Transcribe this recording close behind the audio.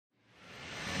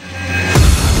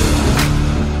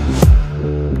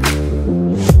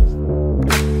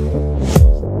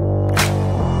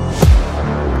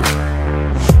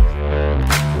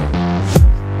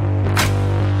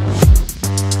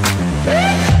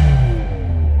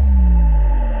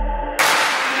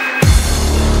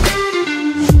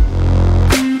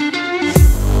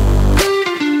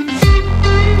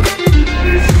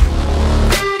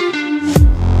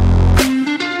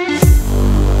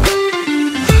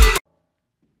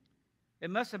It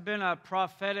must have been a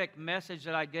prophetic message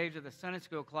that I gave to the Sunday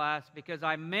school class because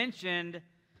I mentioned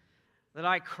that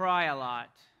I cry a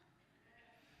lot.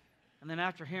 And then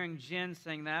after hearing Jen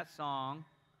sing that song,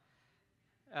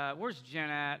 where's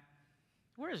Jen at?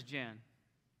 Where is Jen?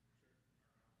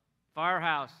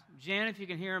 Firehouse. Jen, if you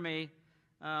can hear me,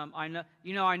 I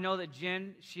know that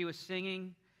Jen, she was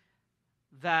singing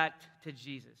that to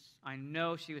Jesus. I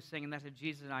know she was singing that to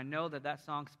Jesus, and I know that that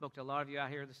song spoke to a lot of you out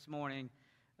here this morning.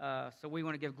 So we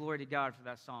want to give glory to God for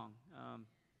that song.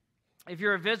 If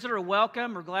you're a visitor,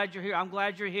 welcome. We're glad you're here. I'm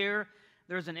glad you're here.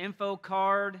 There's an info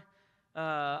card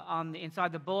on the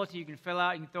inside the bulletin you can fill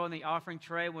out. You can throw in the offering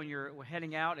tray when you're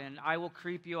heading out, and I will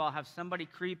creep you. I'll have somebody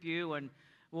creep you, and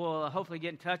we'll hopefully get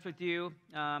in touch with you.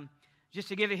 Just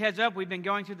to give you a heads up, we've been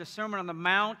going through the Sermon on the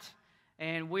Mount,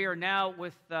 and we are now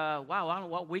with, I don't know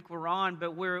what week we're on,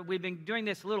 but we've been doing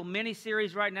this little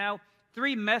mini-series right now.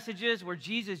 3 messages where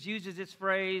Jesus uses this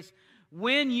phrase,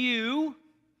 when you,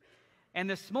 and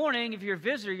this morning, if you're a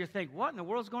visitor, you think, what in the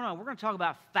world is going on? We're going to talk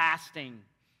about fasting.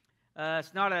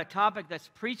 It's not a topic that's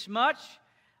preached much.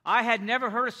 I had never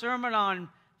heard a sermon on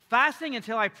fasting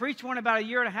until I preached one about a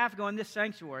year and a half ago in this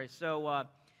sanctuary. So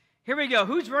here we go.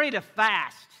 Who's ready to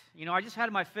fast? You know, I just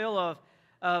had my fill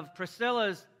of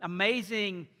Priscilla's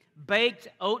amazing baked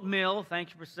oatmeal.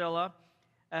 Thank you, Priscilla.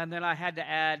 And then I had to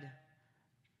add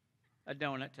a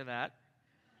donut to that.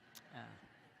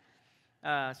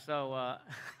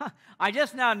 I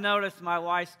just now noticed my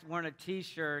wife's wearing a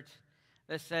T-shirt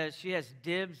that says she has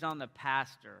dibs on the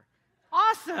pastor.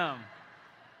 Awesome!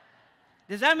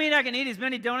 Does that mean I can eat as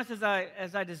many donuts as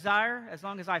I desire, as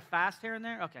long as I fast here and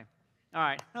there? Okay. All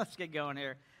right, let's get going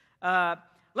here.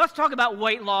 Let's talk about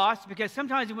weight loss, because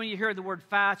sometimes when you hear the word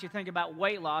fast, you think about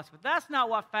weight loss, but that's not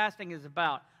what fasting is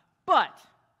about. But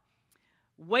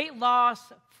weight loss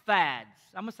fads.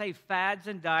 I'm going to say fads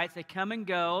and diets. They come and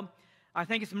go. I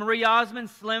think it's Marie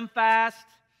Osmond's Slim Fast.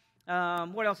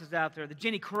 What else is out there? The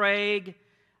Jenny Craig,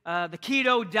 the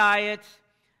keto diet,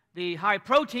 the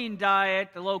high-protein diet,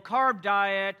 the low-carb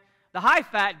diet, the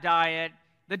high-fat diet,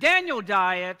 the Daniel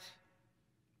diet.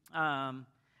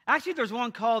 Actually, there's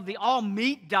one called the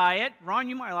all-meat diet. Ron,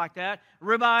 you might like that.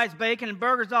 Ribeyes, bacon, and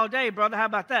burgers all day, brother. How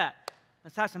about that?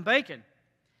 Let's have some bacon.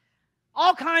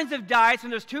 All kinds of diets,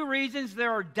 and there's 2 reasons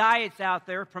there are diets out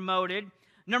there promoted.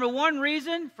 Number 1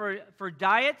 reason for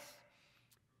diets,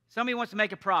 somebody wants to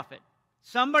make a profit.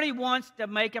 Somebody wants to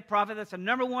make a profit. That's the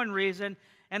number 1 reason.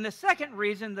 And the second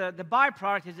reason, the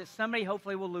byproduct, is that somebody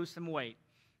hopefully will lose some weight.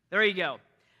 There you go.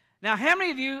 Now, how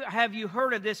many of you have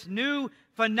heard of this new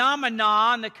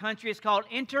phenomenon in the country? It's called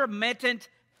intermittent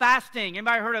fasting.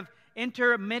 Anybody heard of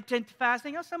intermittent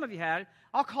fasting? Oh, some of you had it.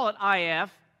 I'll call it IF.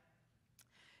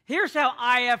 Here's how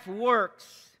IF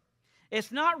works.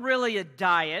 It's not really a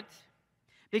diet,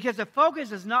 because the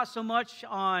focus is not so much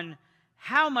on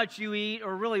how much you eat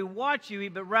or really what you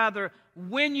eat, but rather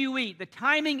when you eat, the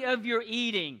timing of your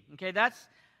eating. Okay, that's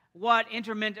what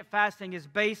intermittent fasting is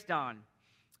based on.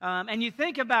 And you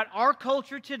think about our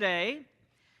culture today.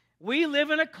 We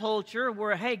live in a culture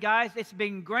where, hey guys, it's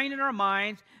been ingrained in our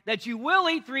minds that you will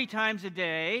eat 3 times a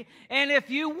day, and if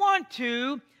you want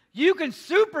to, you can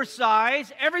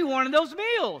supersize every one of those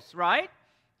meals, right?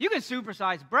 You can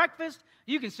supersize breakfast,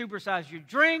 you can supersize your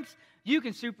drinks, you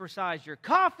can supersize your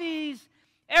coffees.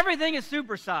 Everything is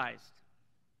supersized.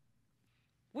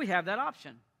 We have that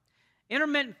option.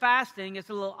 Intermittent fasting is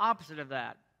a little opposite of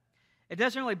that. It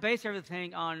doesn't really base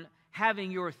everything on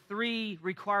having your 3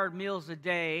 required meals a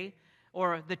day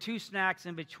or the 2 snacks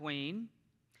in between.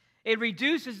 It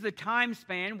reduces the time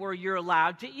span where you're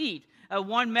allowed to eat.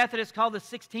 One method is called the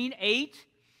 16-8,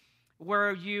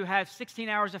 where you have 16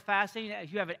 hours of fasting.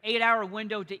 You have an 8-hour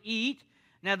window to eat.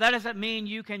 Now, that doesn't mean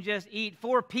you can just eat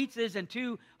 4 pizzas and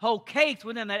 2 whole cakes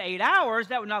within that 8 hours.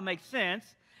 That would not make sense.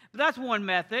 But that's one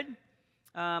method.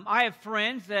 I have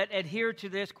friends that adhere to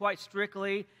this quite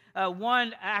strictly.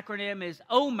 One acronym is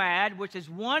OMAD, which is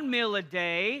 1 meal a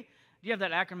day. Do you have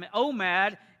that acronym?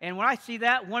 OMAD. And when I see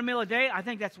that, 1 meal a day, I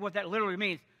think that's what that literally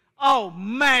means. Oh,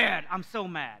 man, I'm so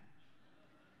mad.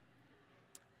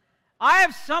 I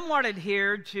have somewhat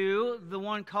adhered to the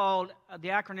one called the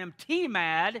acronym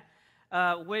TMAD,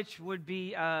 which would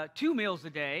be 2 meals a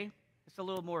day. It's a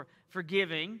little more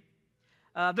forgiving.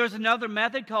 There's another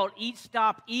method called Eat,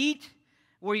 Stop, Eat,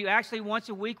 where you actually once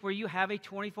a week where you have a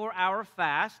 24-hour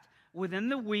fast within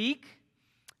the week.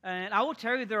 And I will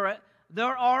tell you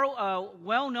there are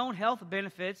well-known health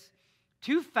benefits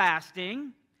to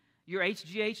fasting. Your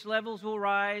HGH levels will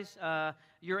rise.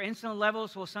 Your insulin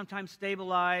levels will sometimes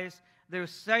stabilize. There's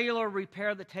cellular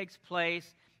repair that takes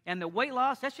place. And the weight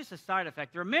loss, that's just a side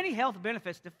effect. There are many health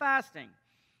benefits to fasting.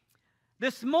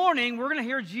 This morning, we're going to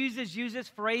hear Jesus use this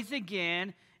phrase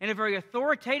again in a very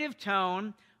authoritative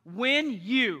tone, when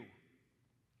you.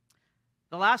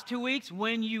 The last 2 weeks,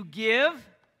 when you give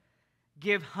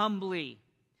humbly.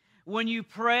 When you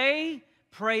pray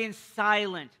in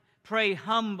silent, pray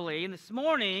humbly. And this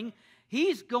morning,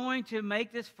 he's going to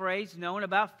make this phrase known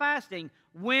about fasting,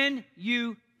 when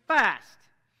you fast.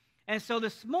 And so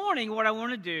this morning, what I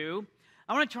want to do,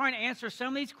 I want to try and answer some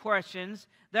of these questions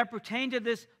that pertain to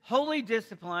this holy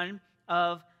discipline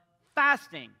of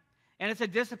fasting. And it's a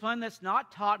discipline that's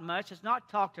not taught much, it's not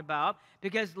talked about,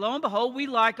 because lo and behold, we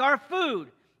like our food.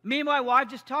 Me and my wife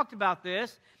just talked about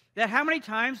this, that how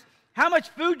much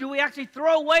food do we actually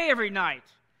throw away every night?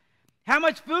 How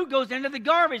much food goes into the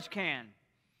garbage can?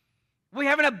 We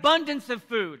have an abundance of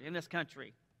food in this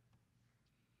country.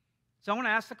 So I want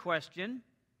to ask the question,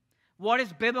 what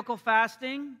is biblical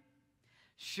fasting?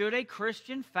 Should a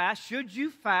Christian fast? Should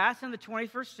you fast in the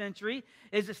 21st century?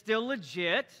 Is it still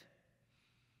legit?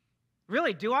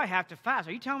 Really, do I have to fast?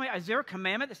 Are you telling me, is there a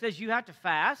commandment that says you have to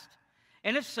fast?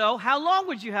 And if so, how long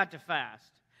would you have to fast?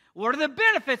 What are the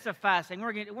benefits of fasting?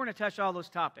 We're going to touch all those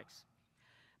topics.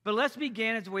 But let's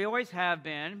begin, as we always have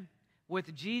been,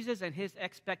 with Jesus and his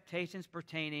expectations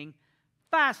pertaining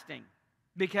fasting.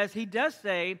 Because he does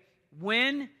say,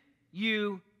 when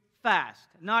you fast.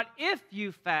 Not if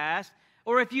you fast,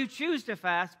 or if you choose to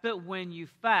fast, but when you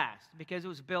fast, because it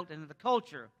was built into the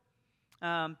culture.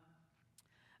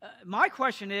 My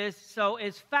question is, so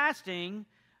is fasting,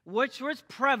 which was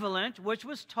prevalent, which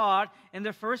was taught in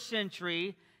the first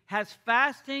century, has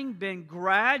fasting been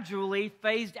gradually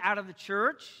phased out of the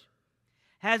church?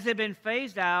 Has it been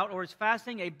phased out, or is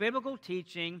fasting a biblical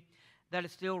teaching that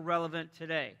is still relevant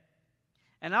today?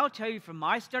 And I'll tell you from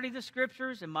my study of the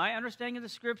Scriptures and my understanding of the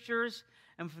Scriptures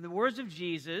and from the words of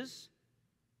Jesus,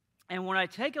 and when I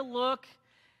take a look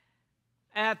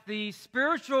at the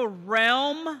spiritual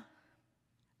realm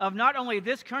of not only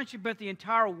this country, but the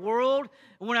entire world,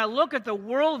 when I look at the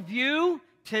worldview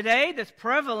today that's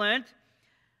prevalent,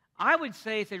 I would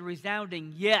say it's a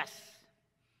resounding yes.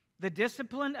 The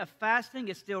discipline of fasting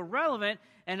is still relevant,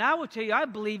 and I will tell you, I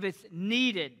believe it's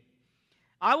needed.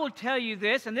 I will tell you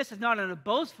this, and this is not in a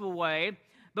boastful way,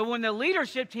 but when the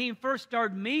leadership team first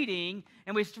started meeting,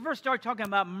 and we first started talking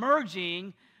about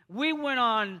merging, we went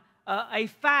on a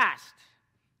fast.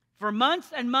 For months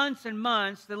and months and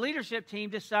months, the leadership team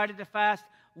decided to fast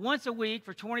once a week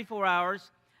for 24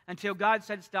 hours until God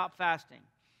said stop fasting.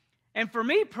 And for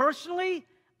me personally,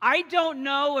 I don't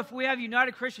know if we have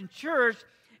United Christian Church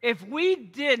if we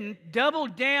didn't double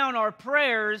down our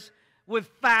prayers with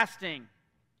fasting.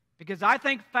 Because I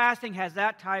think fasting has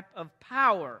that type of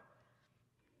power.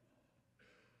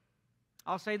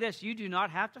 I'll say this, you do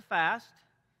not have to fast.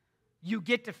 You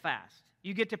get to fast.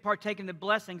 You get to partake in the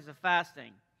blessings of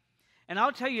fasting. And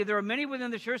I'll tell you, there are many within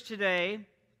the church today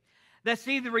that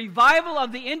see the revival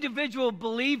of the individual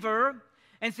believer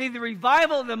and see the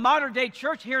revival of the modern day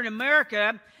church here in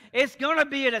America. It's going to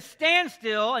be at a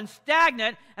standstill and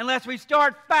stagnant unless we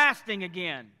start fasting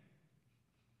again.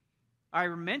 I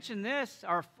mentioned this,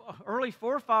 our early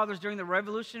forefathers during the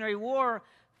Revolutionary War,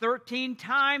 13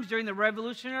 times during the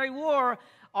Revolutionary War,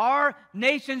 our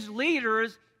nation's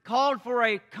leaders called for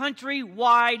a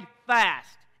country-wide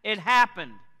fast. It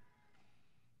happened.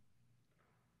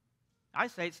 I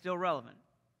say it's still relevant.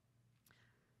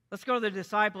 Let's go to the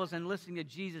disciples and listen to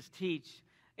Jesus teach.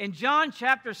 In John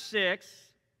chapter 6,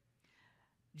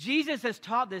 Jesus has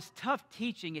taught this tough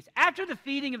teaching. It's after the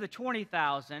feeding of the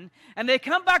 20,000, and they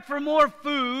come back for more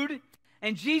food,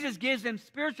 and Jesus gives them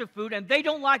spiritual food, and they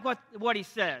don't like what he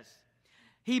says.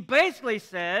 He basically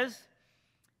says,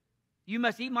 you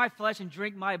must eat my flesh and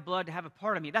drink my blood to have a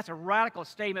part of me. That's a radical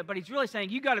statement, but he's really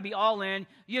saying, you got to be all in,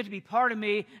 you have to be part of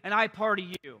me, and I part of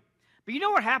you. But you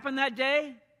know what happened that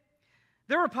day?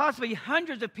 There were possibly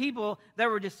hundreds of people that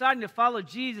were deciding to follow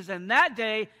Jesus, and that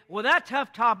day, with that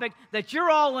tough topic, that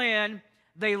you're all in,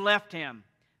 they left him.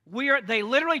 They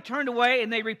literally turned away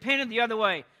and they repented the other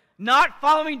way. Not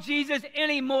following Jesus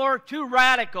anymore, too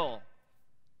radical.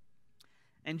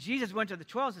 And Jesus went to the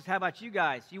 12 and says, how about you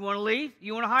guys? You want to leave?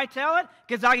 You want to hightail it?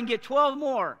 Because I can get 12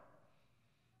 more.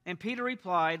 And Peter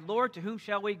replied, Lord, to whom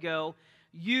shall we go?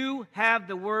 You have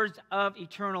the words of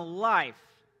eternal life.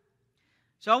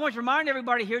 So I want to remind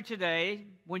everybody here today,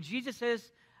 when Jesus says,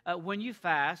 when you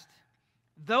fast,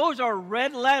 those are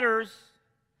red letters.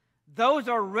 Those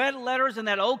are red letters in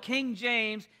that old King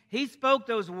James. He spoke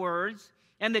those words.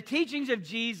 And the teachings of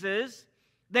Jesus,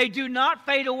 they do not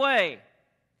fade away.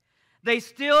 They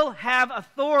still have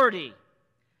authority.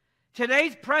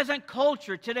 Today's present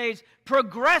culture, today's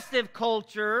progressive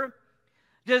culture,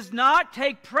 does not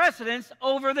take precedence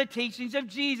over the teachings of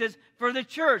Jesus for the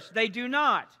church. They do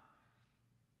not.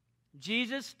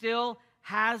 Jesus still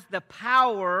has the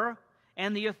power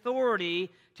and the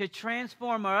authority to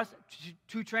transform us,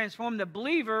 to transform the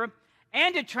believer,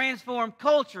 and to transform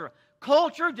culture.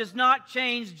 Culture does not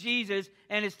change Jesus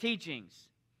and his teachings.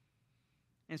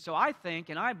 And so I think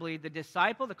and I believe the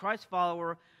disciple, the Christ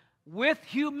follower, with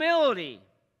humility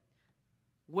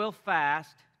will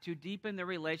fast to deepen their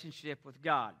relationship with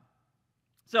God.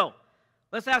 So,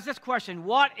 let's ask this question.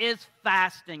 What is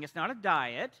fasting? It's not a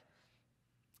diet.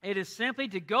 It is simply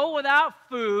to go without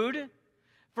food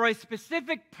for a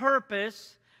specific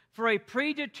purpose for a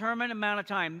predetermined amount of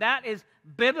time. That is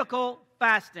biblical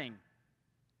fasting.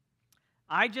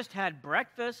 I just had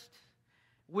breakfast.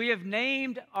 We have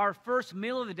named our first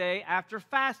meal of the day after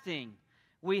fasting.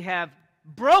 We have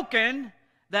broken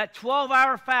that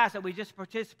 12-hour fast that we just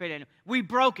participated in. We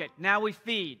broke it. Now we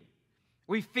feed.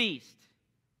 We feast.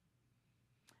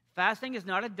 Fasting is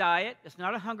not a diet. It's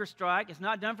not a hunger strike. It's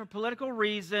not done for political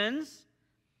reasons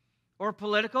or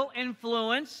political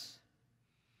influence.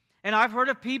 And I've heard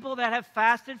of people that have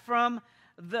fasted from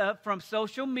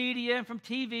social media, from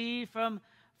TV, from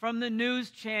the news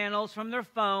channels, from their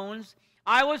phones.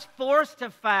 I was forced to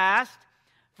fast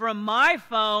from my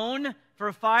phone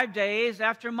for 5 days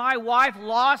after my wife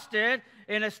lost it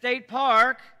in a state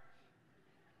park.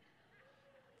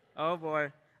 Oh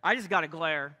boy, I just got a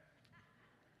glare.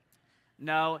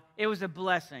 No, it was a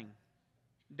blessing,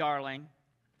 darling.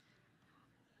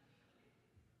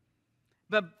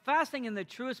 But fasting in the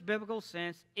truest biblical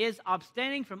sense is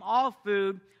abstaining from all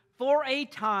food for a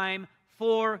time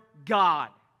for God.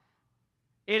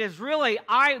 It is really,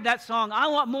 that song, I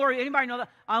want more, anybody know that?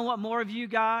 I want more of you,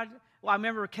 God. Well, I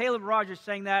remember Caleb Rogers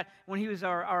saying that when he was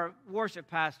our worship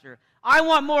pastor. I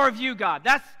want more of you, God.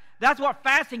 That's what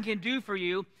fasting can do for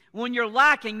you when you're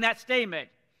lacking that statement.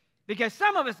 Because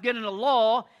some of us get in a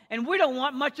lull and we don't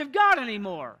want much of God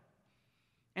anymore.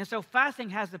 And so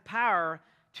fasting has the power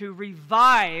to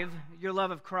revive your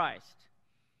love of Christ.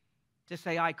 To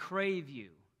say, I crave you.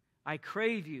 I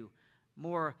crave you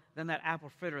more than that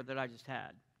apple fritter that I just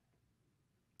had.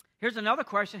 Here's another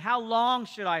question. How long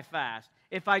should I fast?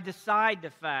 If I decide to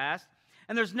fast,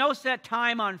 and there's no set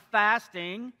time on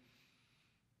fasting,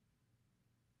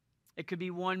 it could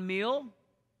be one meal,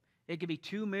 it could be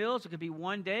 2 meals, it could be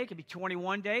 1 day, it could be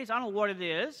 21 days. I don't know what it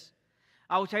is.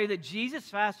 I will tell you that Jesus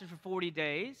fasted for 40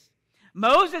 days.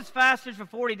 Moses fasted for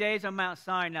 40 days on Mount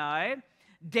Sinai.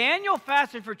 Daniel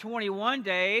fasted for 21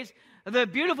 days. The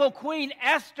beautiful Queen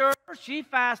Esther, she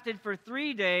fasted for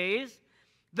 3 days.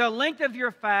 The length of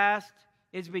your fast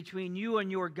is between you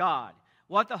and your God.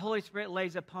 What the Holy Spirit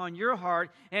lays upon your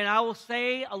heart. And I will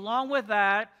say, along with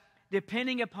that,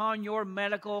 depending upon your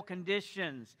medical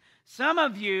conditions. Some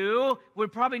of you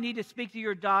would probably need to speak to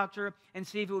your doctor and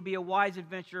see if it would be a wise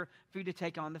adventure for you to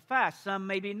take on the fast. Some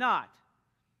maybe not.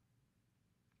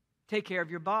 Take care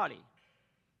of your body.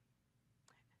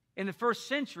 In the first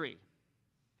century,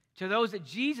 to those that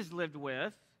Jesus lived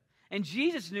with, and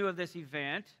Jesus knew of this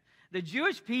event, the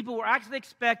Jewish people were actually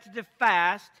expected to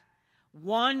fast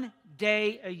 1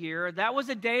 day a year. That was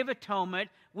a Day of Atonement.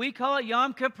 We call it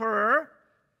Yom Kippur.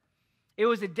 It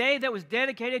was a day that was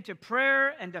dedicated to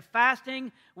prayer and to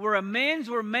fasting, where amends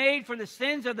were made for the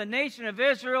sins of the nation of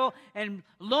Israel. And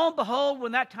lo and behold,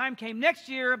 when that time came next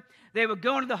year, they would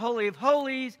go into the Holy of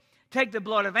Holies, take the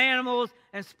blood of animals,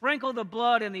 and sprinkle the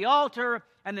blood in the altar,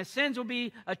 and the sins will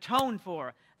be atoned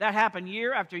for. That happened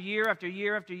year after year after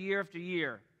year after year after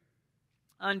year,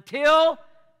 until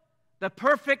the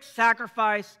perfect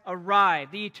sacrifice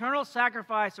arrived. The eternal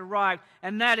sacrifice arrived,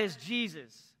 and that is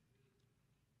Jesus.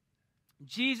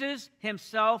 Jesus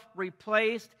himself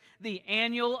replaced the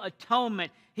annual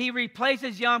atonement. He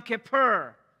replaces Yom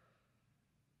Kippur.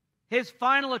 His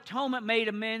final atonement made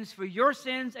amends for your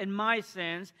sins and my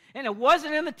sins. And it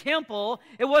wasn't in the temple.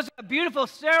 It wasn't a beautiful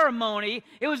ceremony.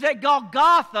 It was at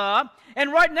Golgotha.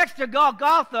 And right next to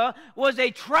Golgotha was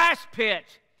a trash pit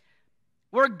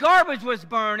where garbage was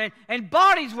burned and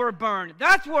bodies were burned.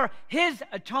 That's where his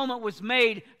atonement was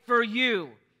made for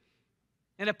you.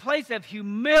 In a place of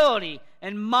humility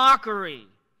and mockery.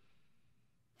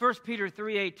 1 Peter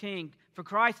 3:18, for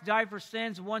Christ died for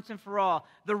sins once and for all,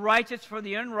 the righteous for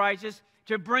the unrighteous,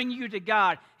 to bring you to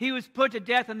God. He was put to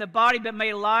death in the body, but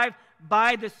made alive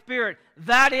by the Spirit.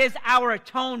 That is our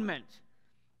atonement.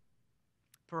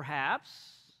 Perhaps,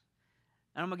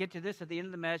 and I'm going to get to this at the end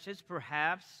of the message,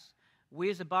 perhaps we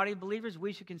as a body of believers,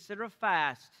 we should consider a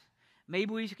fast.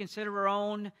 Maybe we should consider our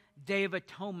own Day of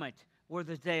Atonement, or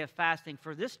the day of fasting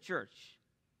for this church.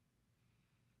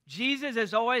 Jesus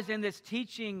is always in this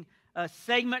teaching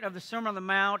segment of the Sermon on the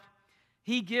Mount,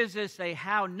 he gives us a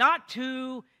how not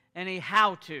to and a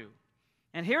how to.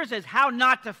 And here it says, how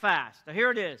not to fast. Now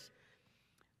here it is.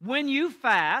 When you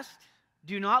fast,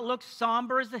 do not look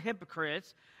somber as the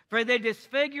hypocrites, for they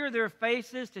disfigure their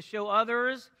faces to show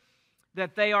others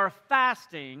that they are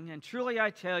fasting. And truly I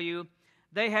tell you,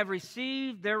 they have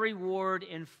received their reward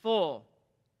in full.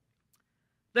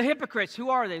 The hypocrites, who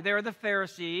are they? They're the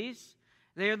Pharisees.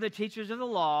 They are the teachers of the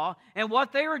law. And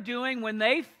what they were doing when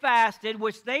they fasted,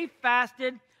 which they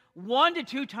fasted 1 to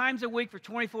 2 times a week for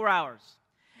 24 hours.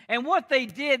 And what they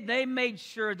did, they made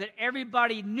sure that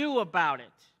everybody knew about it.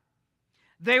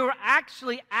 They were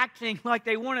actually acting like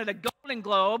they wanted a Golden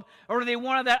Globe or they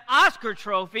wanted that Oscar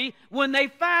trophy when they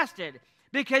fasted.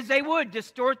 Because they would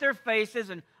distort their faces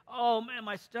and, oh man,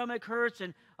 my stomach hurts,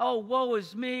 and oh, woe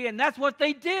is me. And that's what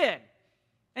they did.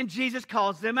 And Jesus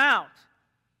calls them out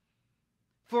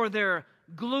for their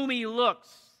gloomy looks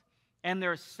and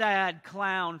their sad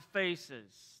clown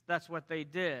faces. That's what they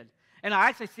did. And I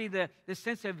actually see the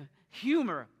sense of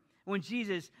humor when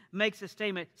Jesus makes a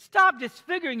statement, stop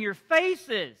disfiguring your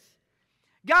faces.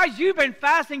 Guys, you've been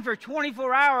fasting for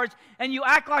 24 hours and you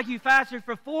act like you fasted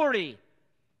for 40.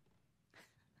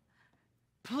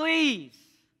 Please,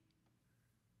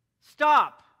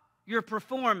 stop your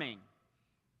performing.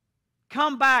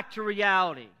 Come back to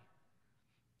reality.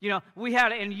 You know, we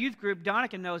had in a youth group,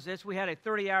 Donica knows this, we had a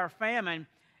 30-hour famine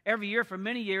every year for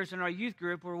many years in our youth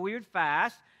group where we would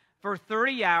fast for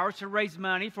 30 hours to raise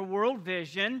money for World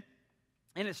Vision.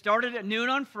 And it started at noon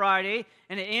on Friday,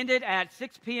 and it ended at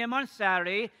 6 p.m. on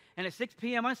Saturday. And at 6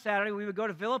 p.m. on Saturday, we would go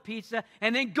to Villa Pizza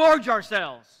and then gorge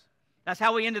ourselves. That's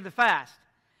how we ended the fast.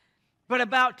 But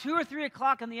about 2 or 3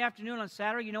 o'clock in the afternoon on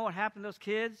Saturday, you know what happened to those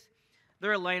kids?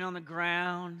 They're laying on the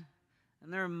ground,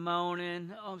 and they're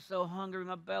moaning, oh, I'm so hungry,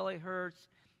 my belly hurts.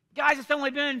 Guys, it's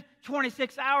only been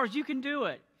 26 hours. You can do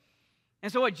it.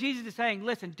 And so what Jesus is saying,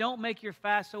 listen, don't make your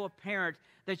fast so apparent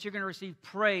that you're going to receive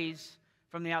praise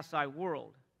from the outside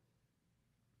world.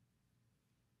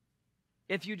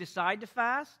 If you decide to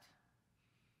fast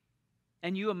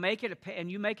and you make it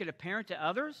apparent to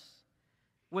others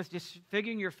with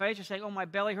disfiguring your face or saying, oh, my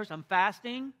belly hurts, I'm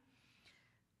fasting,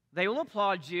 they will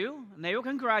applaud you and they will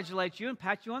congratulate you and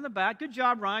pat you on the back. Good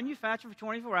job, Ryan, you fasted for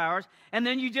 24 hours, and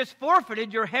then you just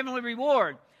forfeited your heavenly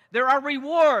reward. There are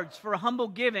rewards for humble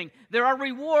giving. There are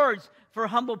rewards for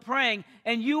humble praying,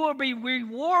 and you will be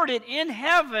rewarded in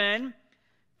heaven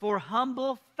for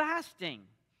humble fasting.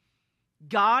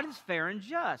 God is fair and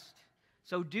just.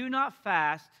 So do not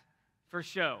fast for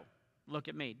show. Look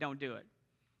at me. Don't do it.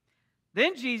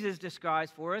 Then Jesus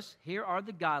describes for us, here are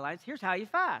the guidelines. Here's how you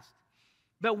fast.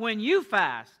 But when you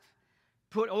fast,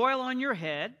 put oil on your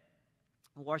head,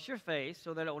 wash your face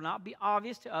so that it will not be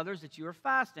obvious to others that you are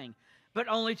fasting, but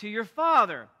only to your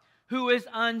Father who is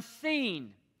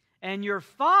unseen. And your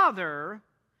Father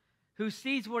who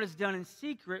sees what is done in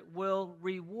secret will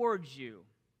reward you.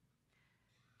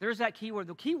 There's that key word.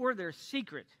 The key word there is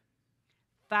secret.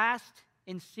 Fast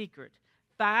in secret.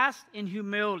 Fast in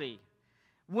humility.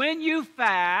 When you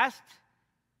fast,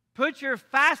 put your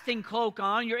fasting cloak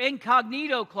on, your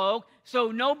incognito cloak,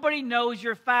 so nobody knows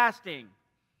you're fasting.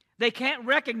 They can't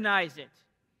recognize it.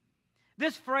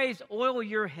 This phrase, oil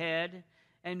your head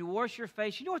and wash your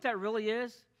face, you know what that really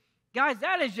is? Guys,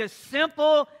 that is just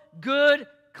simple, good,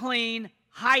 clean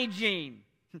hygiene.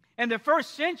 In the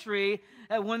first century,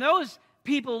 when those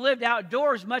people lived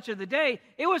outdoors much of the day,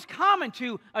 it was common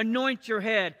to anoint your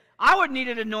head. I would need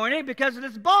it anointed because of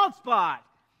this bald spot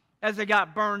as it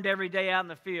got burned every day out in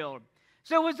the field.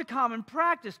 So it was a common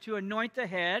practice to anoint the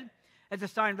head as a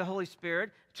sign of the Holy Spirit,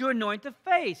 to anoint the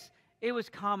face. It was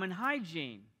common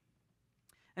hygiene.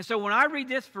 And so when I read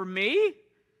this for me,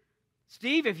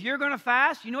 Steve, if you're going to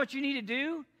fast, you know what you need to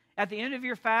do at the end of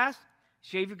your fast?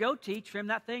 Shave your goatee, trim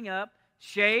that thing up,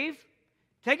 shave,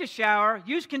 take a shower,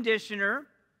 use conditioner,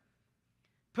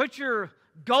 put your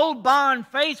Gold Bond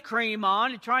face cream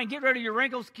on to try and get rid of your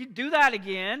wrinkles. Do that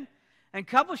again. And a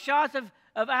couple shots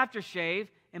of aftershave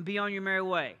and be on your merry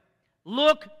way.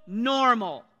 Look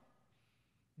normal.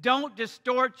 Don't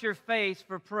distort your face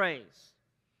for praise.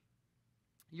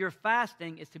 Your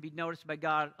fasting is to be noticed by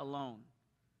God alone.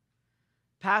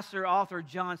 Pastor, author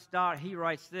John Stott, he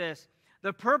writes this: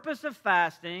 the purpose of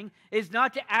fasting is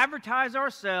not to advertise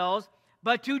ourselves,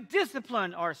 but to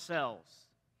discipline ourselves.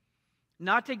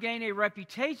 Not to gain a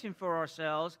reputation for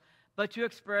ourselves, but to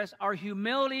express our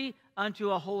humility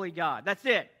unto a holy God. That's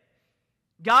it.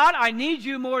 God, I need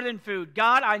you more than food.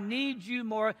 God, I need you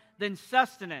more than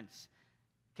sustenance.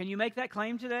 Can you make that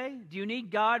claim today? Do you need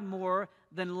God more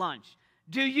than lunch?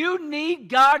 Do you need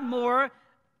God more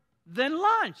than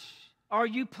lunch? are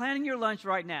you planning your lunch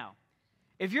right now?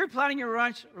 If you're planning your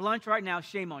lunch right now,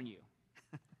 shame on you.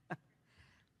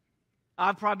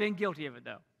 I've probably been guilty of it,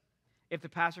 though, if the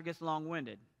pastor gets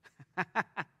long-winded.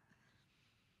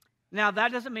 Now,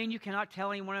 that doesn't mean you cannot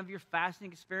tell anyone of your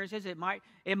fasting experiences. It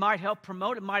might help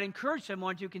promote, it might encourage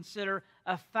someone to consider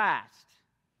a fast.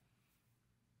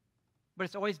 But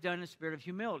it's always done in a spirit of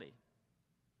humility.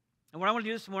 And what I want to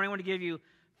do this morning, I want to give you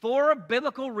 4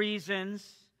 biblical reasons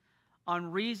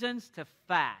on reasons to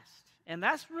fast. And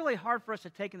that's really hard for us to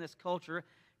take in this culture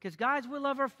because, guys, we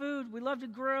love our food. We love to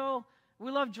grill. We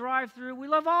love drive-through. We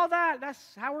love all that. That's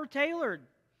how we're tailored.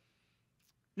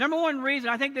 Number 1 reason,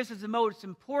 I think this is the most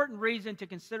important reason to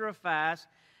consider a fast,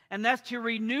 and that's to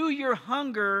renew your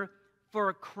hunger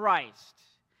for Christ.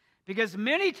 Because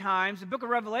many times, the book of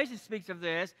Revelation speaks of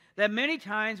this, that many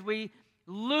times we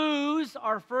lose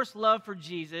our first love for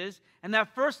Jesus, and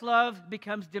that first love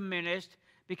becomes diminished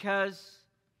because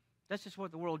that's just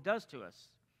what the world does to us.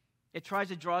 It tries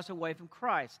to draw us away from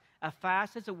Christ. A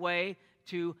fast is a way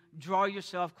to draw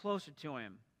yourself closer to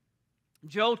Him.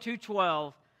 Joel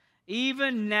 2:12,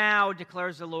 even now,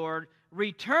 declares the Lord,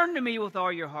 return to me with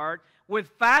all your heart, with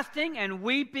fasting and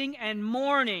weeping and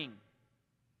mourning.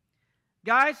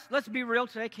 Guys, let's be real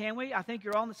today, can we? I think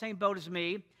you're all in the same boat as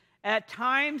me. At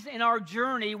times in our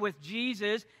journey with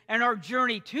Jesus and our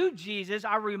journey to Jesus,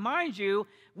 I remind you,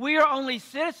 we are only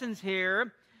citizens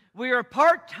here. We are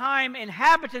part-time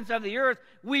inhabitants of the earth.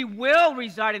 We will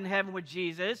reside in heaven with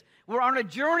Jesus. We're on a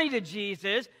journey to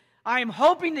Jesus. I am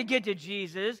hoping to get to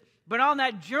Jesus, but on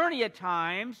that journey at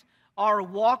times, our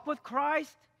walk with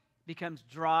Christ becomes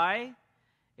dry,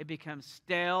 it becomes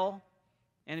stale,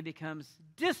 and it becomes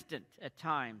distant at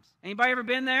times. Anybody ever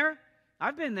been there?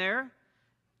 I've been there.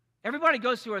 Everybody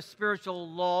goes through a spiritual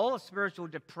lull, a spiritual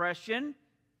depression.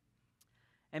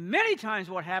 And many times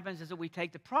what happens is that we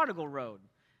take the prodigal road.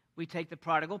 We take the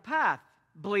prodigal path.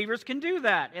 Believers can do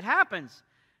that. It happens.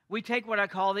 We take what I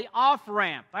call the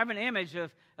off-ramp. I have an image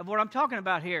of what I'm talking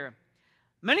about here.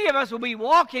 Many of us will be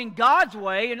walking God's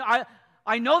way, and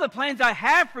I know the plans I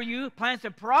have for you, plans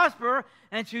to prosper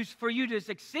and for you to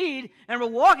succeed, and we're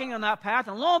walking on that path,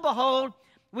 and lo and behold,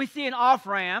 we see an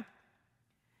off-ramp,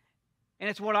 and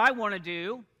it's what I want to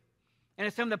do, and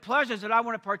it's some of the pleasures that I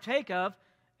want to partake of,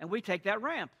 and we take that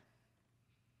ramp.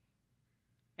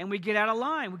 And we get out of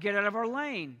line, we get out of our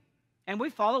lane, and we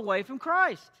fall away from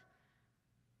Christ.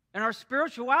 And our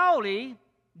spirituality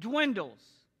dwindles.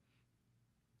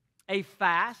 A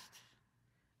fast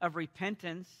of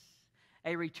repentance,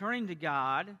 a returning to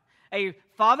God, a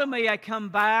Father, may I come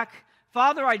back,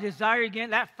 Father, I desire again.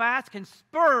 That fast can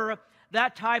spur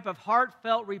that type of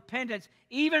heartfelt repentance,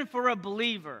 even for a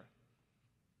believer.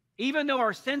 Even though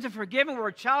our sins are forgiven, we're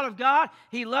a child of God,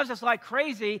 He loves us like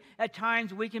crazy, at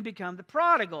times we can become the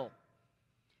prodigal.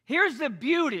 Here's the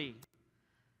beauty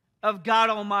of God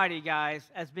Almighty, guys,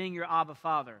 as being your Abba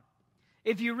Father.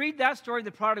 If you read that story of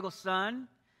the prodigal son,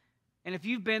 and if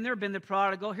you've been there, been the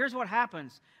prodigal, here's what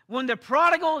happens. When the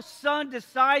prodigal son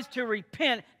decides to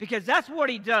repent, because that's what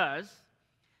he does,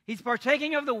 he's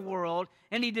partaking of the world,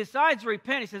 and he decides to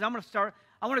repent. He says, I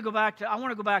want to go back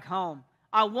home.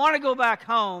 I want to go back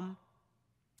home.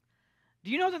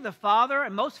 Do you know that the father,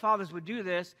 and most fathers would do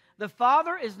this, the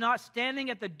father is not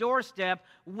standing at the doorstep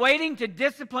waiting to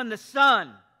discipline the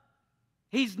son.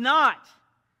 He's not.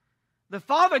 The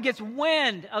father gets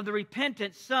wind of the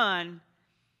repentant son,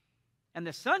 and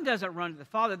the son doesn't run to the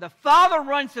father. The father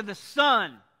runs to the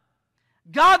son.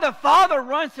 God the Father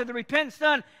runs to the repentant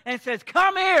son and says,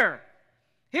 come here.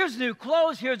 Here's new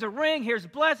clothes, here's a ring, here's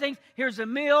blessings, here's a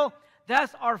meal.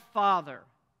 That's our Father.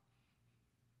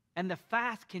 And the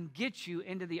fast can get you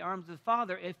into the arms of the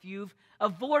Father if you've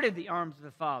avoided the arms of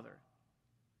the Father.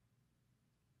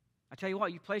 I tell you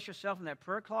what, you place yourself in that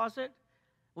prayer closet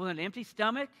with an empty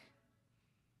stomach,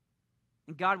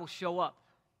 and God will show up.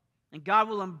 And God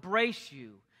will embrace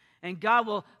you. And God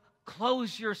will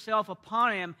close yourself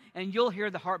upon Him, and you'll hear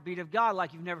the heartbeat of God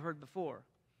like you've never heard before.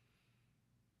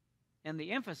 And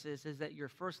the emphasis is that your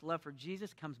first love for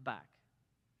Jesus comes back.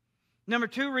 Number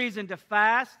 2 reason to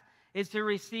fast is to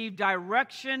receive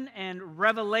direction and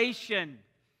revelation.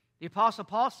 The Apostle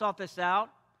Paul sought this out.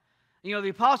 You know, the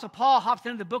Apostle Paul hops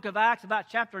into the book of Acts about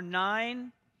chapter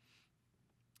 9.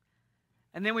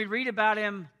 And then we read about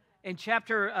him in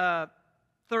chapter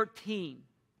 13.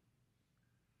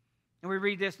 And we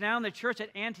read this, now in the church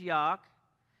at Antioch,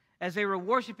 as they were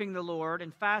worshiping the Lord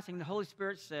and fasting, the Holy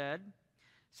Spirit said,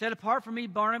 set apart for me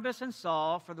Barnabas and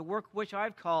Saul for the work which I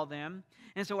have called them.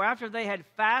 And so after they had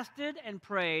fasted and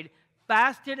prayed,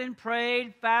 that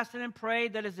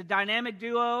is a dynamic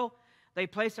duo, they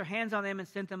placed their hands on them and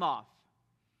sent them off.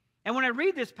 And when I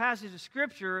read this passage of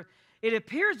Scripture, it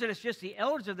appears that it's just the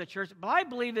elders of the church, but I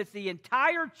believe it's the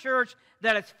entire church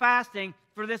that is fasting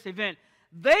for this event.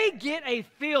 They get a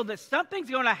feel that something's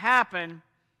going to happen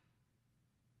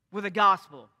with the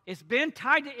gospel. It's been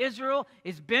tied to Israel.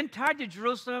 It's been tied to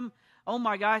Jerusalem. Oh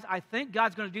my guys, I think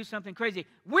God's going to do something crazy.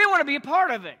 We want to be a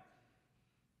part of it.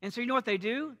 And so you know what they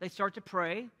do? They start to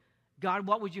pray. God,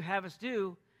 what would you have us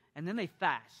do? And then they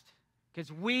fast.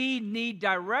 Because we need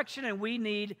direction and we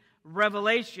need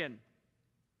revelation.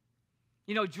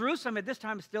 You know, Jerusalem at this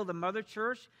time is still the mother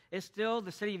church. It's still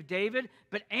the city of David.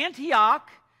 But Antioch,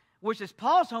 which is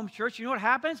Paul's home church, you know what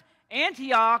happens?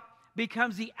 Antioch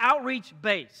becomes the outreach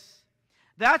base.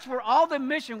 That's where all the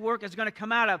mission work is going to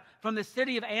come out of, from the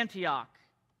city of Antioch.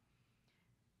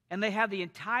 And they have the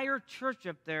entire church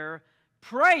up there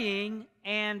praying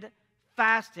and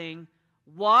fasting.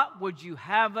 What would you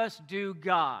have us do,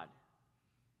 God?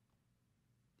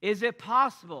 Is it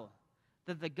possible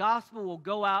that the gospel will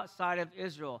go outside of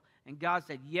Israel? And God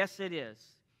said, yes, it is.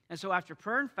 And so after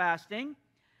prayer and fasting,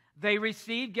 they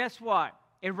received, guess what?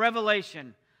 A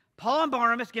revelation. Paul and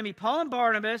Barnabas, give me Paul and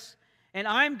Barnabas, and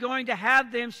I'm going to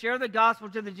have them share the gospel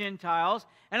to the Gentiles,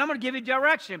 and I'm going to give you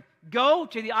direction. Go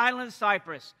to the island of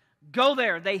Cyprus. Go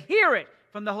there. They hear it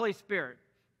from the Holy Spirit.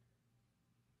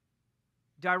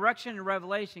 Direction and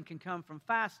revelation can come from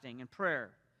fasting and prayer.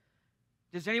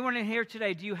 Does anyone in here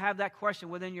today, do you have that question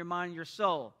within your mind and your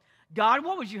soul? God,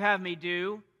 what would you have me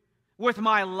do with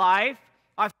my life?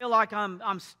 I feel like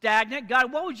I'm stagnant.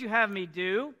 God, what would you have me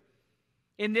do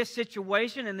in this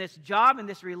situation, in this job, in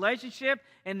this relationship,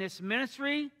 in this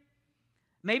ministry?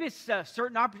 Maybe it's a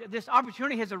certain this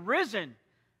opportunity has arisen.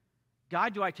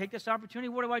 God, do I take this opportunity?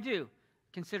 What do I do?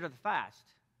 Consider the fast.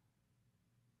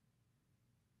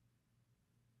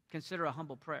 Consider a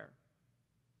humble prayer.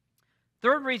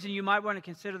 Third reason you might want to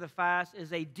consider the fast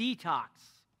is a detox.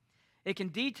 It can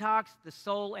detox the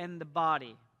soul and the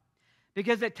body.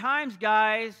 Because at times,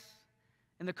 guys,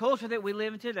 in the culture that we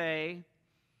live in today,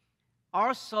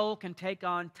 our soul can take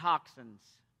on toxins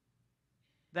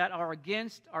that are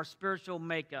against our spiritual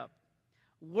makeup.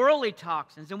 Worldly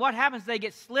toxins. And what happens? They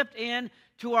get slipped in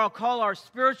to what I'll call our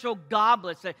spiritual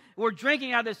goblets. We're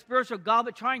drinking out of this spiritual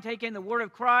goblet, trying to take in the Word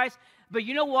of Christ. But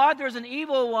you know what? There's an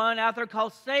evil one out there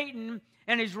called Satan,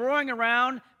 and he's roaring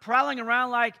around, prowling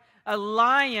around like a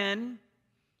lion,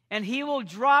 and he will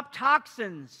drop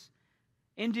toxins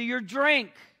into your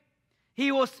drink.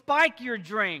 He will spike your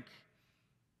drink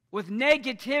with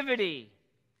negativity,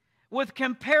 with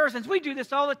comparisons. We do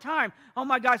this all the time. Oh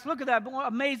my gosh, look at that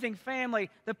amazing family,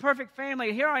 the perfect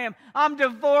family. Here I am. I'm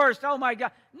divorced. Oh my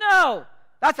God. No,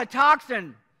 that's a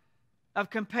toxin of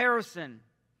comparison,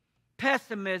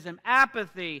 pessimism,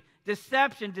 apathy,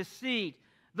 deception, deceit.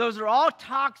 Those are all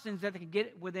toxins that can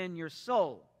get within your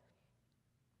soul.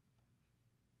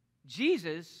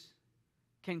 Jesus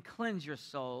can cleanse your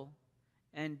soul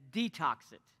and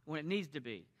detox it when it needs to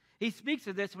be. He speaks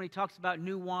of this when he talks about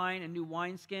new wine and new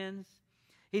wineskins.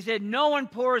 He said, no one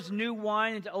pours new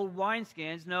wine into old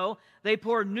wineskins. No, they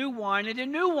pour new wine into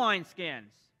new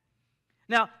wineskins.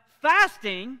 Now,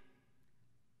 fasting,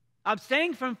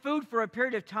 abstaining from food for a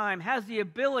period of time, has the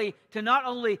ability to not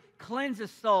only cleanse the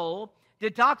soul,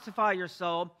 detoxify your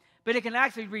soul, but it can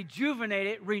actually rejuvenate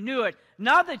it, renew it.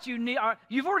 Not that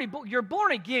you're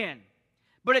born again,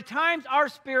 but at times our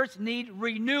spirits need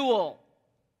renewal.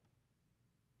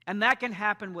 And that can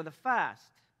happen with a fast.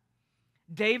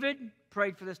 David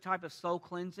prayed for this type of soul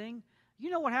cleansing. You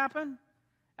know what happened?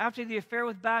 After the affair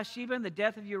with Bathsheba and the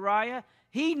death of Uriah,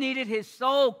 he needed his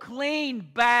soul clean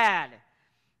bad.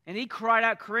 And he cried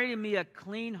out, create in me a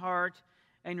clean heart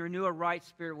and renew a right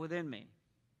spirit within me.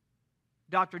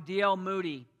 Dr. D.L.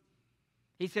 Moody,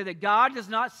 he said that God does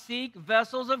not seek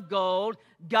vessels of gold.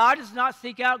 God does not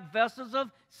seek out vessels of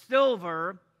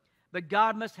silver, but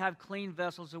God must have clean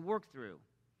vessels to work through.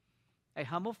 A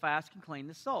humble fast can clean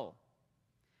the soul.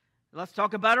 Let's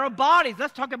talk about our bodies.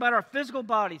 Let's talk about our physical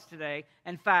bodies today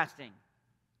and fasting.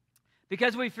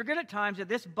 Because we forget at times that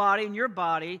this body and your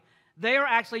body, they are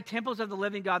actually temples of the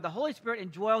living God. The Holy Spirit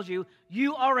indwells you.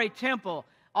 You are a temple.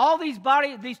 All these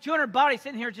 200 bodies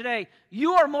sitting here today,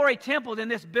 you are more a temple than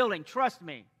this building. Trust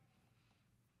me.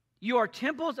 You are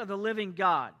temples of the living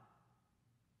God.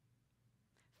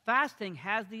 Fasting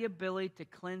has the ability to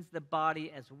cleanse the body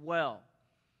as well.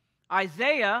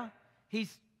 Isaiah,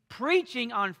 he's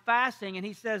preaching on fasting, and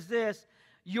he says this,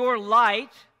 your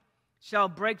light shall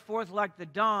break forth like the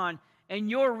dawn, and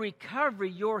your recovery,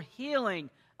 your healing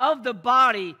of the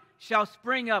body shall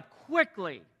spring up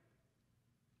quickly.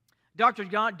 Dr.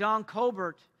 Don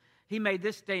Colbert, he made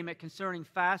this statement concerning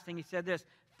fasting. He said this,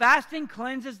 fasting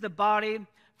cleanses the body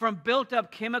from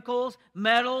built-up chemicals,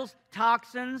 metals,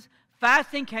 toxins.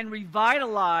 Fasting can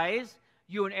revitalize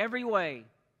you in every way,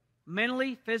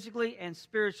 mentally, physically, and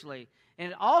spiritually.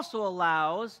 And it also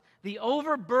allows the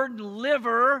overburdened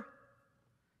liver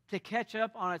to catch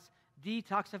up on its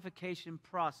detoxification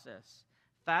process.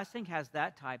 Fasting has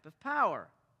that type of power.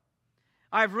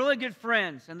 I have really good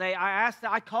friends, and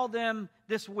I called them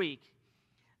this week.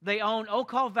 They own Oak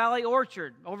Hall Valley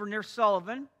Orchard over near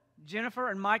Sullivan. Jennifer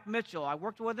and Mike Mitchell. I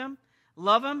worked with them,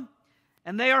 love them,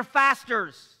 and they are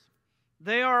fasters.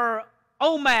 They are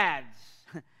OMADs.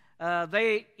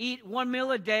 They eat one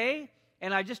meal a day,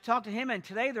 and I just talked to him, and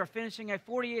today they're finishing a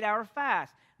 48-hour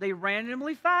fast. They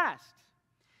randomly fast.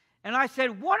 And I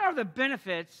said, what are the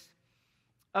benefits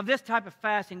of this type of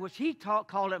fasting, which he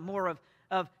called it more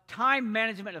of time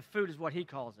management of food is what he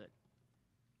calls it.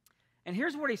 And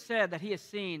here's what he said that he has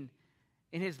seen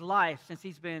in his life since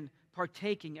he's been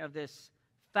partaking of this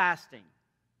fasting.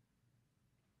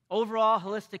 Overall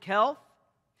holistic health.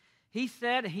 He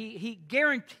said he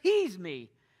guarantees me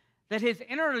that his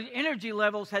energy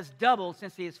levels has doubled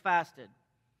since he has fasted.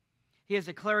 He has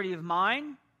a clarity of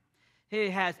mind. He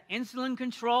has insulin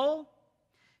control.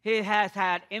 He has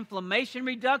had inflammation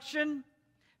reduction,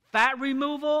 fat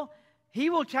removal. He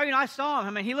will tell you, and I saw him,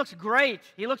 I mean, he looks great.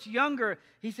 He looks younger.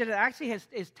 He said it actually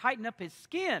has tightened up his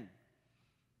skin.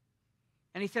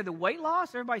 And he said the weight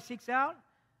loss everybody seeks out,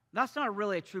 that's not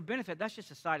really a true benefit. That's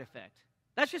just a side effect.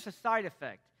 That's just a side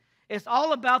effect. It's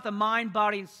all about the mind,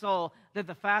 body, and soul that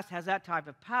the fast has that type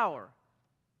of power.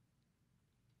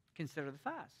 Consider the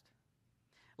fast.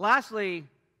 Lastly,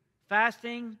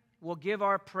 fasting will give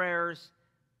our prayers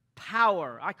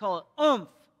power. I call it oomph.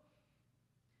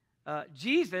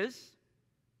 Jesus,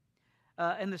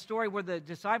 in the story where the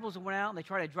disciples went out and they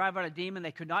tried to drive out a demon,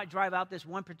 they could not drive out this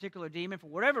one particular demon for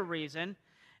whatever reason.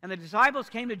 And the disciples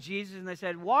came to Jesus and they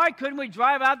said, why couldn't we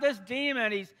drive out this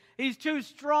demon? He's too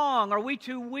strong. Are we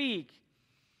too weak?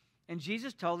 And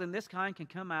Jesus told them this kind can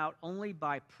come out only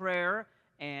by prayer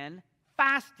and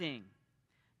fasting.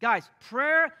 Guys,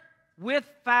 prayer with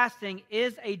fasting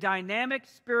is a dynamic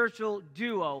spiritual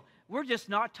duo. We're just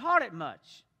not taught it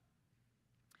much.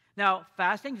 Now,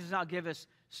 fasting does not give us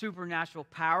supernatural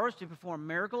powers to perform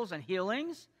miracles and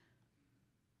healings.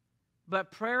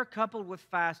 But prayer coupled with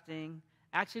fasting,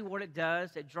 actually what it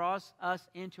does, it draws us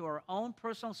into our own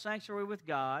personal sanctuary with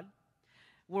God,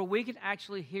 where we can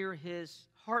actually hear His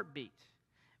heartbeat.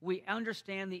 We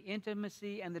understand the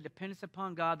intimacy and the dependence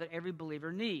upon God that every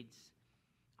believer needs.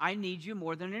 I need you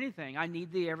more than anything. I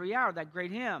need thee every hour, that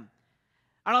great hymn.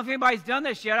 I don't know if anybody's done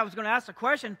this yet. I was going to ask the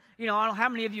question, I don't know how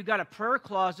many of you got a prayer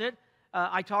closet.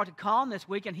 I talked to Colin this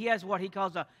week, and he has what he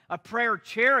calls a prayer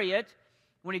chariot.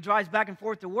 When he drives back and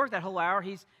forth to work that whole hour,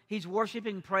 he's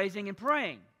worshiping, praising, and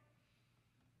praying.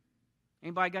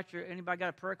 Anybody got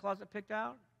a prayer closet picked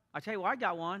out? I tell you what, I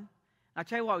got one. I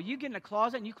tell you what, you get in the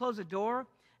closet and you close the door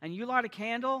and you light a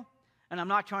candle, and I'm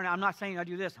not saying I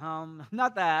do this,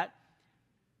 not that.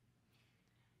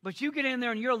 But you get in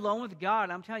there and you're alone with God.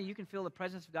 I'm telling you, you can feel the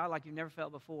presence of God like you've never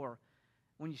felt before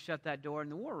when you shut that door in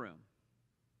the war room.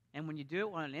 And when you do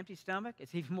it on an empty stomach,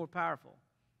 it's even more powerful.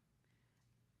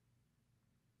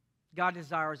 God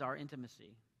desires our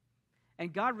intimacy.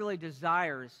 And God really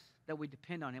desires that we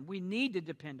depend on Him. We need to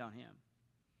depend on Him.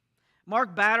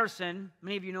 Mark Batterson,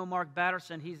 many of you know Mark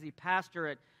Batterson. He's the pastor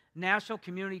at National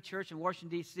Community Church in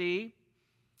Washington, D.C.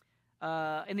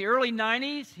 In the early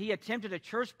 90s, he attempted a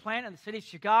church plant in the city of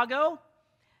Chicago,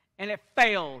 and it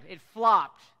failed. It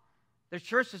flopped. The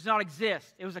church does not exist.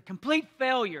 It was a complete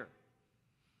failure.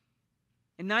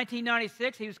 In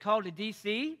 1996, he was called to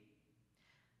D.C.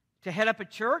 to head up a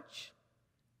church.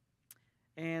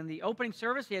 And the opening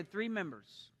service, he had 3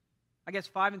 members. I guess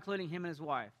 5, including him and his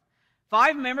wife.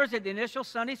 5 members at the initial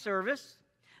Sunday service.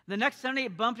 The next Sunday,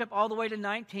 it bumped up all the way to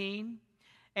 19.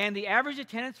 And the average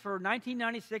attendance for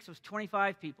 1996 was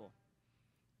 25 people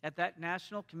at that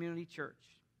National Community Church.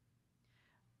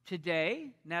 Today,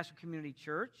 National Community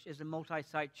Church is a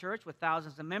multi-site church with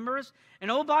thousands of members.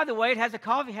 And oh, by the way, it has a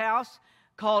coffee house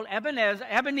called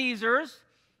Ebenezer's.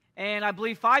 And I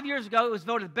believe 5 years ago, it was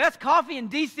voted the best coffee in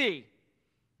D.C.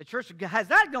 The church has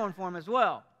that going for him as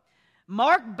well.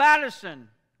 Mark Batterson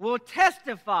will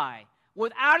testify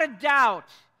without a doubt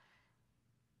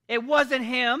it wasn't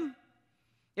him.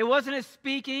 It wasn't his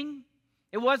speaking.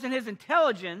 It wasn't his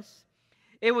intelligence.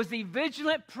 It was the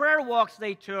vigilant prayer walks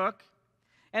they took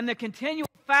and the continual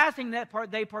fasting that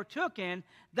they partook in.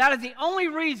 That is the only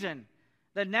reason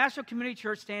that National Community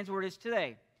Church stands where it is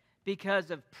today,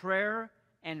 because of prayer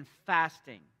and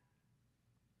fasting,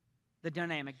 the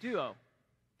dynamic duo.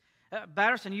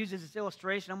 Batterson uses this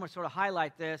illustration. I'm going to sort of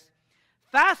highlight this.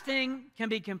 fasting can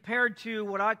be compared to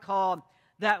what I call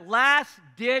that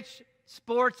last-ditch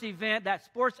sports event, that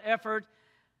sports effort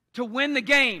to win the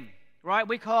game, right?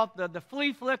 We call it the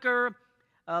flea flicker,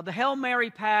 the Hail Mary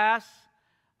pass,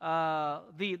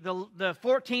 the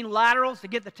 14 laterals to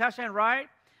get the touchdown, right?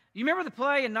 You remember the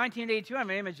play in 1982? I have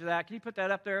an image of that. Can you put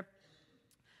that up there?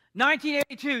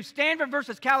 1982, Stanford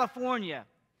versus California.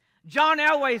 John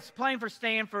Elway is playing for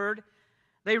Stanford.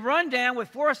 They run down with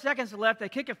 4 seconds left. They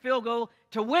kick a field goal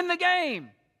to win the game.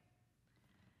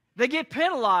 They get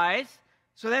penalized,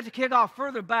 so they have to kick off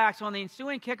further back. So on the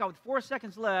ensuing kickoff with 4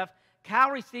 seconds left,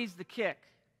 Cal receives the kick.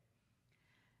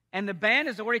 And the band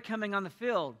is already coming on the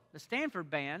field, the Stanford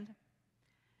band.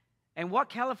 And what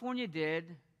California did,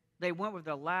 they went with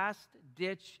the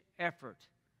last-ditch effort.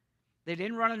 They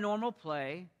didn't run a normal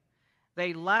play.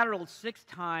 They lateraled 6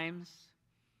 times,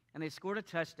 and they scored a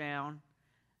touchdown.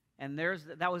 And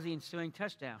that was the ensuing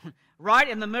touchdown. Right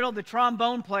in the middle of the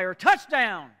trombone player,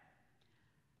 touchdown!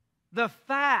 The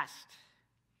fast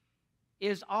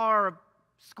is our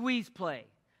squeeze play.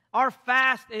 Our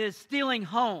fast is stealing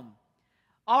home.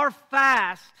 Our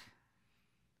fast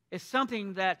is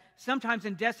something that sometimes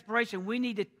in desperation we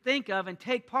need to think of and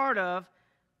take part of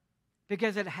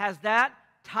because it has that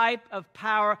type of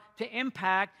power to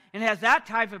impact and has that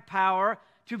type of power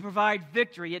to provide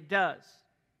victory. It does.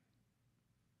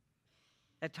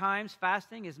 At times,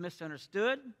 fasting is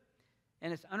misunderstood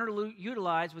and it's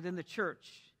underutilized within the church.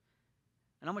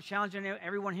 And I'm going to challenge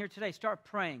everyone here today, start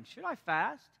praying. Should I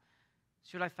fast?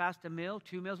 Should I fast a meal,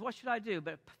 2 meals? What should I do?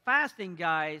 But fasting,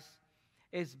 guys,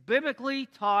 is biblically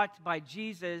taught by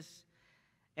Jesus,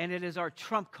 and it is our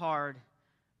trump card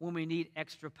when we need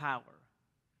extra power.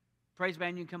 Praise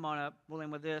band, you can come on up. We'll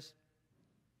end with this.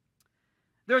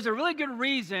 There's a really good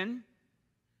reason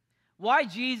why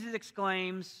Jesus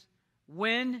exclaims,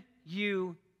 when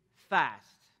you fast.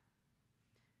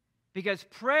 Because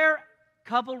prayer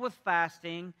coupled with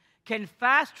fasting can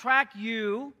fast-track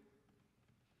you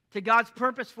to God's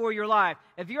purpose for your life.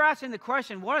 If you're asking the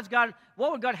question, what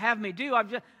would God have me do?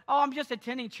 I'm just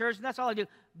attending church and that's all I do.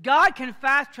 God can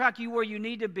fast-track you where you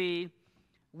need to be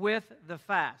with the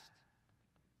fast.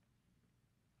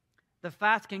 The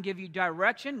fast can give you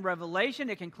direction, revelation.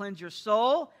 It can cleanse your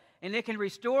soul, and it can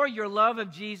restore your love of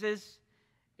Jesus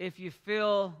if you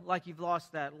feel like you've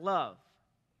lost that love.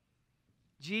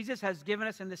 Jesus has given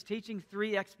us in this teaching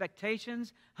 3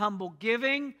 expectations: humble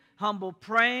giving, humble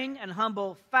praying, and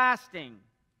humble fasting.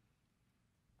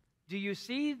 Do you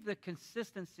see the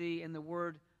consistency in the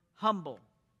word humble?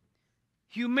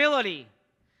 Humility.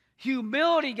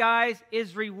 Humility, guys,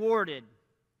 is rewarded.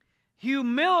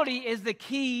 Humility is the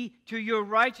key to your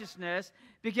righteousness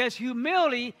because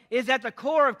humility is at the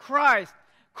core of Christ.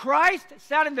 Christ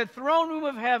sat in the throne room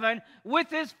of heaven with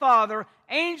his Father,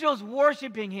 angels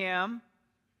worshiping him.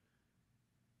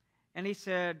 And he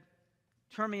said,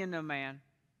 turn me into a man.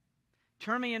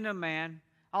 Turn me into a man.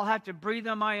 I'll have to breathe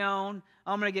on my own.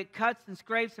 I'm going to get cuts and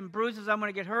scrapes and bruises. I'm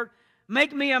going to get hurt.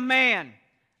 Make me a man.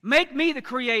 Make me the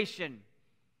creation.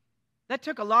 That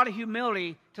took a lot of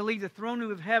humility to leave the throne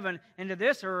room of heaven into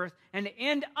this earth and to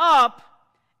end up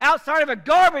outside of a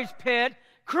garbage pit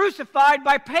crucified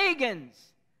by pagans.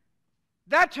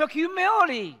 That took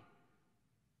humility.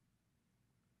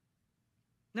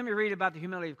 Let me read about the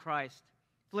humility of Christ.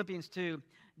 Philippians 2.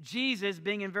 Jesus,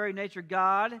 being in very nature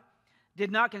God,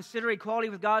 did not consider equality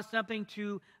with God something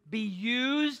to be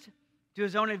used to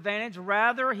his own advantage.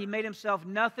 Rather, he made himself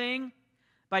nothing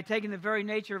by taking the very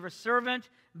nature of a servant,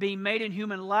 being made in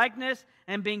human likeness,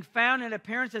 and being found in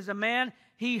appearance as a man.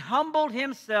 He humbled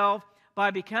himself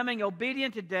by becoming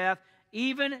obedient to death,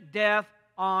 even death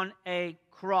on a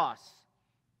cross.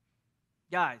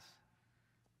 Guys,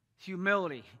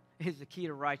 humility is the key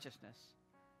to righteousness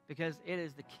because it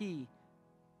is the key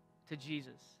to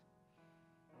Jesus.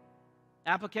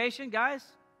 Application, guys,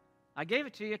 I gave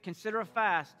it to you. Consider a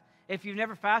fast. If you've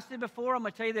never fasted before, I'm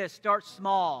going to tell you this. Start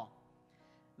small.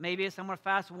 Maybe I'm going to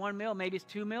fast 1 meal. Maybe it's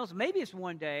 2 meals. Maybe it's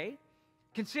 1 day.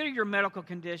 Consider your medical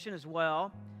condition as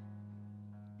well.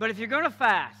 But if you're going to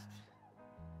fast,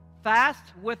 fast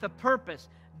with a purpose.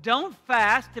 Don't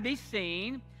fast to be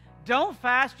seen. Don't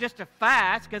fast just to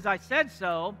fast because I said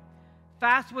so.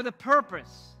 Fast with a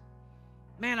purpose.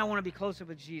 Man, I want to be closer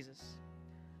with Jesus.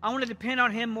 I want to depend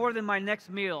on him more than my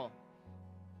next meal.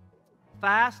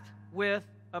 Fast with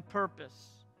a purpose.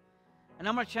 And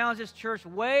I'm going to challenge this church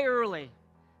way early.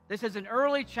 This is an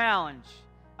early challenge.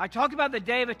 I talked about the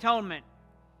Day of Atonement.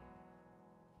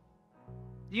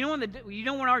 You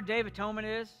know when our Day of Atonement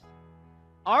is?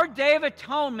 Our Day of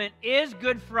Atonement is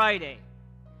Good Friday.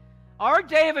 Our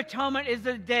Day of Atonement is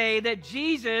the day that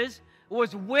Jesus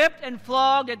was whipped and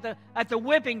flogged at the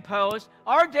whipping post.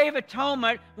 Our Day of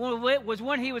Atonement was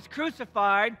when he was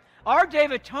crucified. Our Day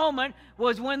of Atonement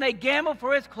was when they gambled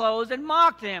for his clothes and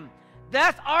mocked him.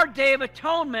 That's our Day of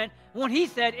Atonement when he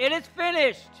said, "It is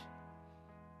finished."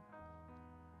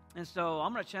 And so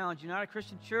I'm going to challenge United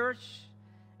Christian Church.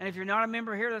 And if you're not a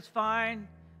member here, that's fine.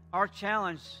 Our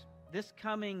challenge this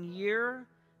coming year,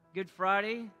 Good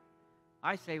Friday,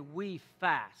 I say we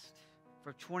fast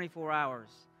for 24 hours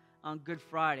on Good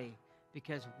Friday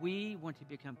because we want to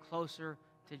become closer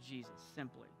to Jesus,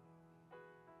 simply.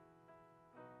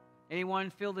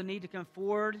 Anyone feel the need to come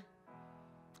forward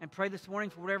and pray this morning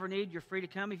for whatever need? You're free to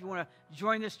come. If you want to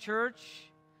join this church,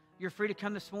 you're free to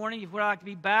come this morning. If you would like to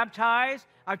be baptized,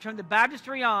 I've turned the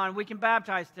baptistry on. We can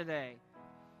baptize today.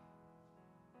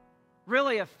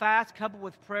 Really, a fast coupled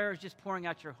with prayer is just pouring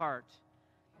out your heart.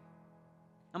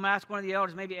 I'm going to ask one of the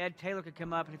elders, maybe Ed Taylor could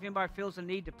come up, and if anybody feels the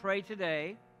need to pray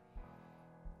today,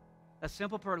 a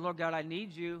simple prayer: Lord God, I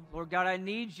need you. Lord God, I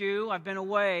need you. I've been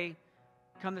away.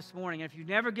 Come this morning. And if you've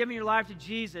never given your life to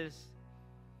Jesus,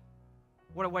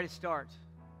 what a way to start.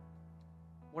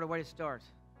 What a way to start.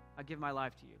 I give my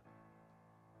life to you.